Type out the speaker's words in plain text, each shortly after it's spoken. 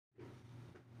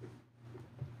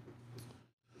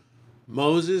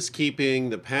Moses keeping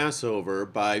the Passover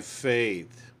by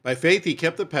faith. By faith he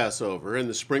kept the Passover and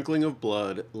the sprinkling of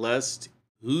blood, lest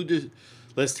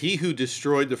he who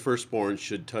destroyed the firstborn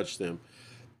should touch them.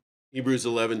 Hebrews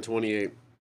 11:28.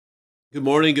 Good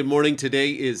morning. Good morning.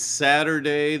 Today is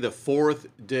Saturday, the 4th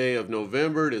day of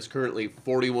November. It is currently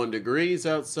 41 degrees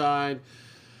outside,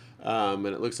 and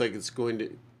it looks like it's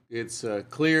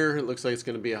clear. It looks like it's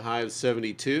going to be a high of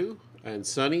 72 and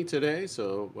sunny today,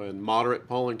 so and moderate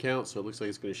pollen count. So it looks like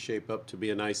it's going to shape up to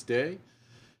be a nice day,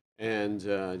 and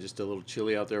just a little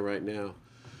chilly out there right now.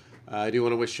 I do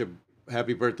want to wish a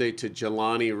happy birthday to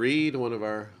Jelani Reed, one of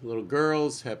our little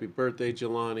girls. Happy birthday,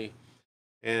 Jelani.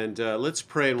 And let's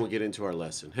pray and we'll get into our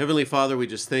lesson. Heavenly Father, we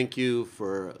just thank you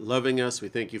for loving us. We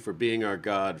thank you for being our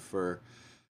God, for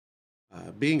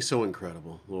being so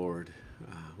incredible, Lord.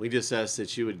 We just ask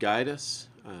that you would guide us,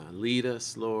 lead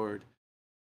us, Lord.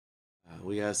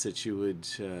 We ask that you would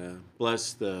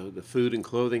bless the food and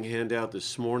clothing handout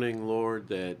this morning, Lord,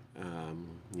 that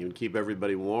you would keep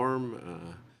everybody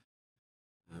warm.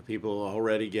 People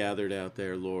already gathered out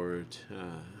there, Lord,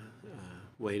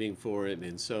 waiting for it.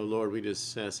 And so, Lord, we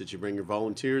just ask that you bring your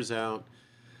volunteers out,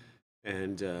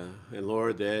 and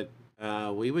Lord, that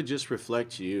we would just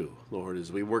reflect you, Lord,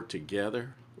 as we work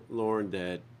together, Lord,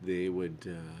 that they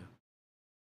would,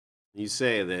 you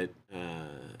say that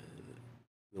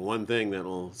the one thing that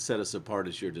will set us apart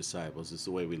as your disciples is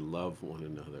the way we love one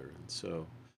another. And so,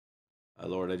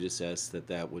 Lord, I just ask that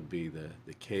that would be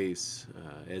the case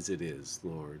as it is,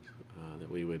 Lord, that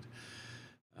we would,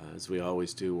 as we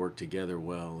always do, work together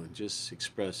well and just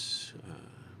express,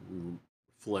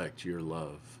 reflect your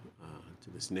love to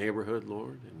this neighborhood,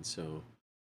 Lord. And so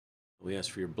we ask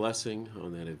for your blessing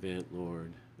on that event,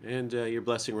 Lord, and your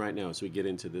blessing right now as we get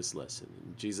into this lesson.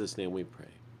 In Jesus' name we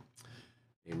pray.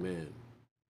 Amen.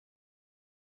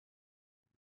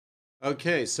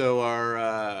 Okay, so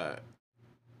our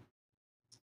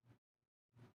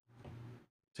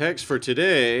text for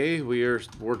today, we are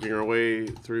working our way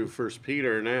through 1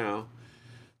 Peter now,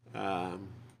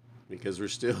 because we're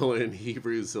still in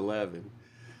Hebrews 11.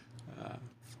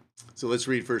 So let's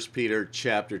read 1 Peter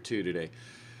chapter 2 today.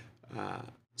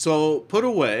 So put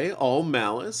away all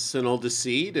malice and all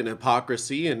deceit and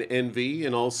hypocrisy and envy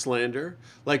and all slander.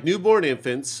 Like newborn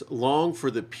infants, long for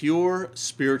the pure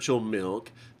spiritual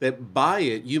milk, that by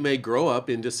it you may grow up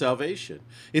into salvation,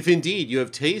 if indeed you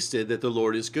have tasted that the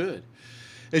Lord is good.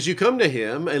 As you come to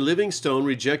him, a living stone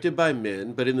rejected by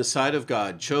men, but in the sight of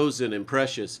God, chosen and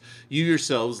precious, you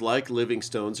yourselves, like living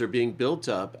stones, are being built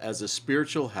up as a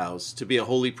spiritual house to be a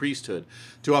holy priesthood,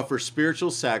 to offer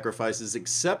spiritual sacrifices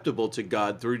acceptable to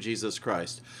God through Jesus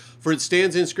Christ. For it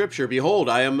stands in Scripture, behold,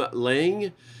 I am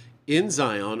laying in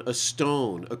Zion a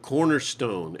stone, a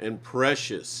cornerstone, and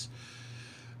precious.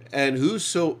 And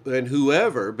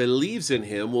whoever believes in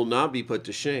him will not be put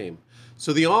to shame.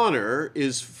 So the honor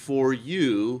is for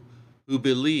you who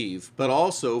believe, but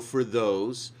also for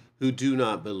those who do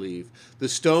not believe. The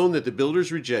stone that the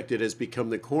builders rejected has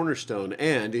become the cornerstone,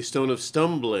 and a stone of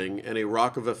stumbling and a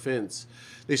rock of offense.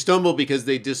 They stumble because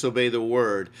they disobey the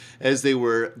word, as they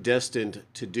were destined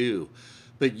to do.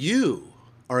 But you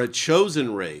are a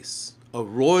chosen race, a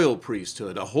royal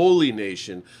priesthood, a holy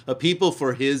nation, a people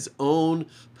for his own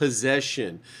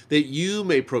possession, that you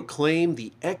may proclaim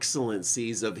the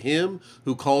excellencies of him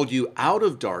who called you out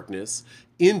of darkness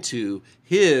into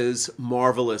his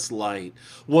marvelous light.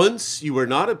 Once you were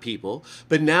not a people,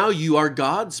 but now you are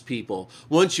God's people.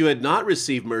 Once you had not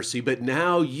received mercy, but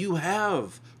now you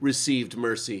have received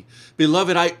mercy.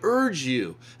 Beloved, I urge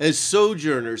you as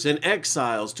sojourners and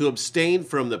exiles to abstain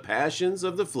from the passions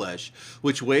of the flesh,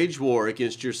 which wage war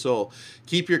against your soul.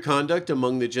 Keep your conduct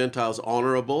among the Gentiles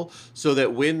honorable, so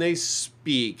that when they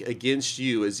speak against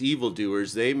you as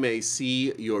evildoers, they may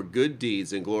see your good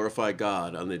deeds and glorify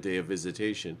God on the day of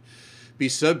visitation. Be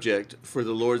subject, for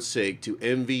the Lord's sake, to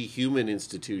every human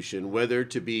institution, whether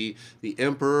to be the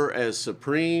emperor as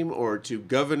supreme or to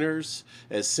governors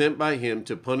as sent by him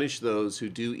to punish those who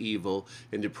do evil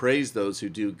and to praise those who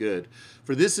do good.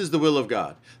 For this is the will of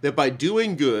God, that by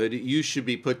doing good you should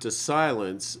put to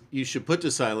silence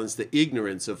the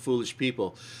ignorance of foolish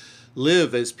people.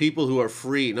 Live as people who are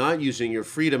free, not using your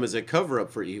freedom as a cover-up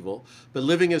for evil, but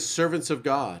living as servants of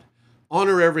God.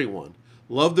 Honor everyone.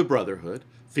 Love the brotherhood.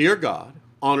 Fear God,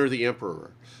 honor the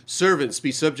emperor. Servants,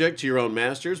 be subject to your own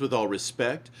masters with all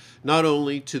respect, not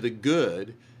only to the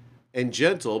good and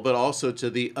gentle, but also to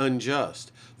the unjust.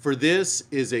 For this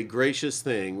is a gracious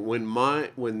thing when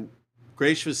mindful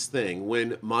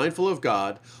of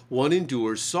God, one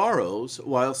endures sorrows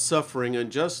while suffering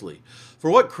unjustly. For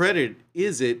what credit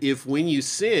is it if when you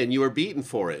sin, you are beaten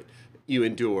for it, you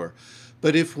endure?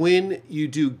 But if when you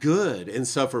do good and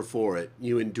suffer for it,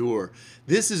 you endure,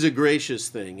 this is a gracious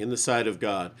thing in the sight of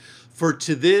God. For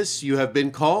to this you have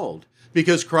been called,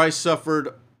 because Christ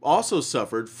also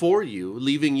suffered for you,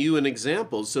 leaving you an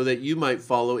example so that you might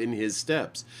follow in his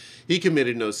steps. He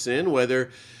committed no sin,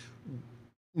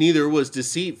 neither was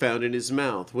deceit found in his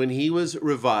mouth. When he was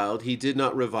reviled, he did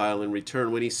not revile in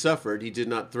return. When he suffered, he did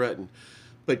not threaten,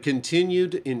 but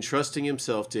continued entrusting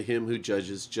himself to him who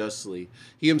judges justly.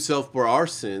 He himself bore our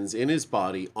sins in his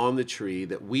body on the tree,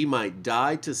 that we might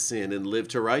die to sin and live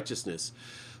to righteousness.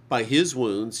 By his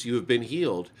wounds you have been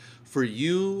healed, for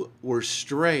you were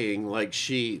straying like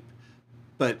sheep,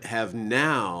 but have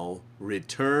now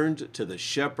returned to the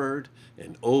shepherd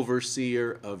and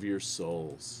overseer of your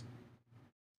souls.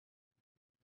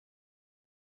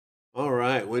 All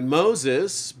right, when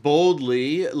Moses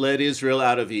boldly led Israel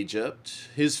out of Egypt,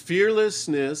 his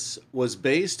fearlessness was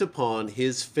based upon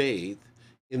his faith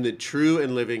in the true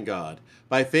and living God.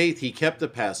 By faith he kept the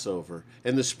Passover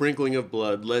and the sprinkling of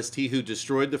blood, lest he who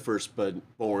destroyed the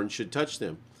firstborn should touch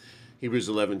them. Hebrews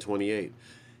 11:28.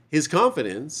 His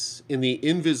confidence in the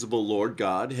invisible Lord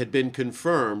God had been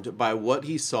confirmed by what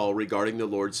he saw regarding the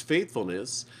Lord's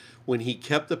faithfulness when he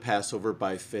kept the Passover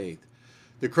by faith.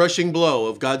 The crushing blow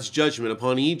of God's judgment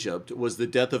upon Egypt was the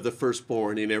death of the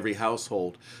firstborn in every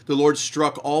household. The Lord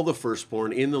struck all the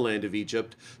firstborn in the land of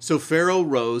Egypt. So Pharaoh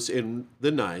rose in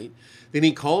the night. Then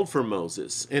he called for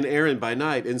Moses and Aaron by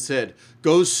night and said,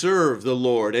 "Go serve the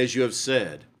Lord as you have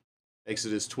said."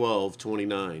 Exodus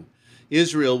 12:29.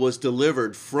 Israel was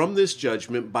delivered from this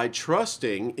judgment by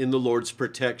trusting in the Lord's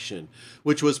protection,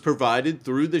 which was provided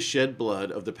through the shed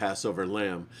blood of the Passover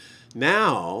lamb.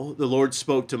 Now the Lord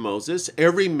spoke to Moses,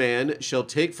 "Every man shall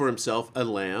take for himself a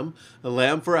lamb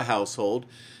for a household.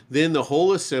 Then the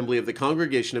whole assembly of the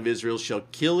congregation of Israel shall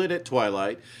kill it at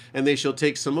twilight, and they shall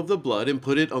take some of the blood and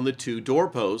put it on the two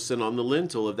doorposts and on the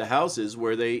lintel of the houses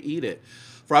where they eat it.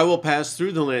 For I will pass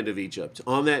through the land of Egypt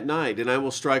on that night, and I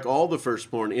will strike all the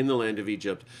firstborn in the land of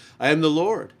Egypt. I am the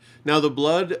Lord. Now the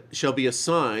blood shall be a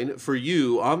sign for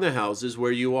you on the houses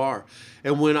where you are.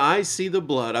 And when I see the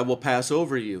blood, I will pass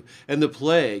over you, and the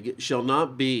plague shall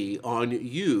not be on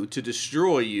you to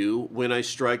destroy you when I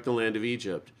strike the land of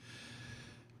Egypt."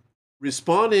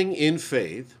 Responding in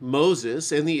faith,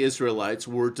 Moses and the Israelites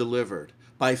were delivered.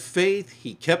 By faith,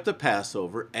 he kept the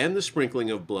Passover and the sprinkling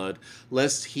of blood,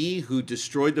 lest he who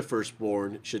destroyed the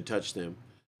firstborn should touch them.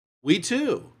 We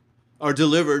too are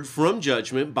delivered from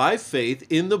judgment by faith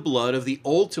in the blood of the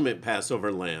ultimate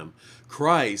Passover lamb.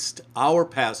 Christ, our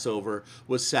Passover,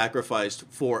 was sacrificed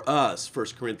for us,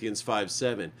 1 Corinthians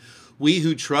 5:7. We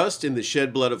who trust in the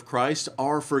shed blood of Christ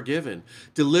are forgiven,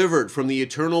 delivered from the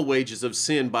eternal wages of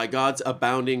sin by God's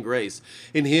abounding grace.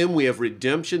 In him we have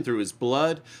redemption through his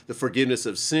blood, the forgiveness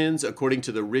of sins according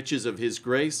to the riches of his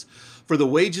grace. For the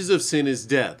wages of sin is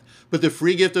death, but the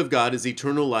free gift of God is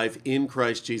eternal life in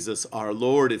Christ Jesus our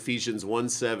Lord, Ephesians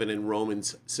 1:7 and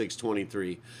Romans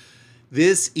 6:23.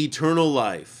 This eternal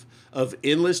life of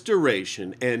endless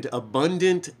duration and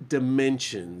abundant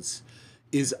dimensions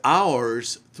is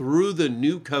ours through the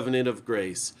new covenant of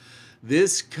grace.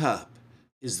 This cup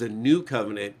is the new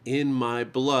covenant in my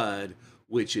blood,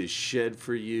 which is shed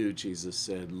for you, Jesus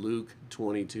said, Luke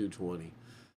 22:20.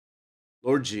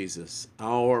 Lord Jesus,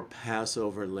 our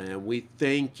Passover lamb, we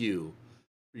thank you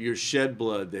for your shed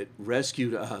blood that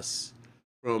rescued us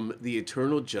from the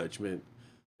eternal judgment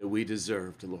that we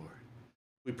deserved, Lord.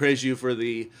 We praise you for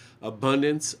the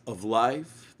abundance of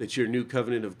life that your new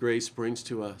covenant of grace brings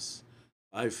to us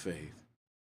by faith.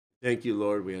 Thank you,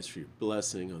 Lord. We ask for your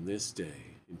blessing on this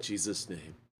day. In Jesus'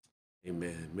 name,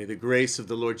 amen. May the grace of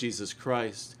the Lord Jesus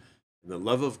Christ and the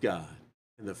love of God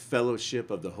and the fellowship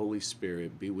of the Holy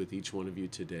Spirit be with each one of you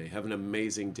today. Have an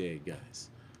amazing day, guys.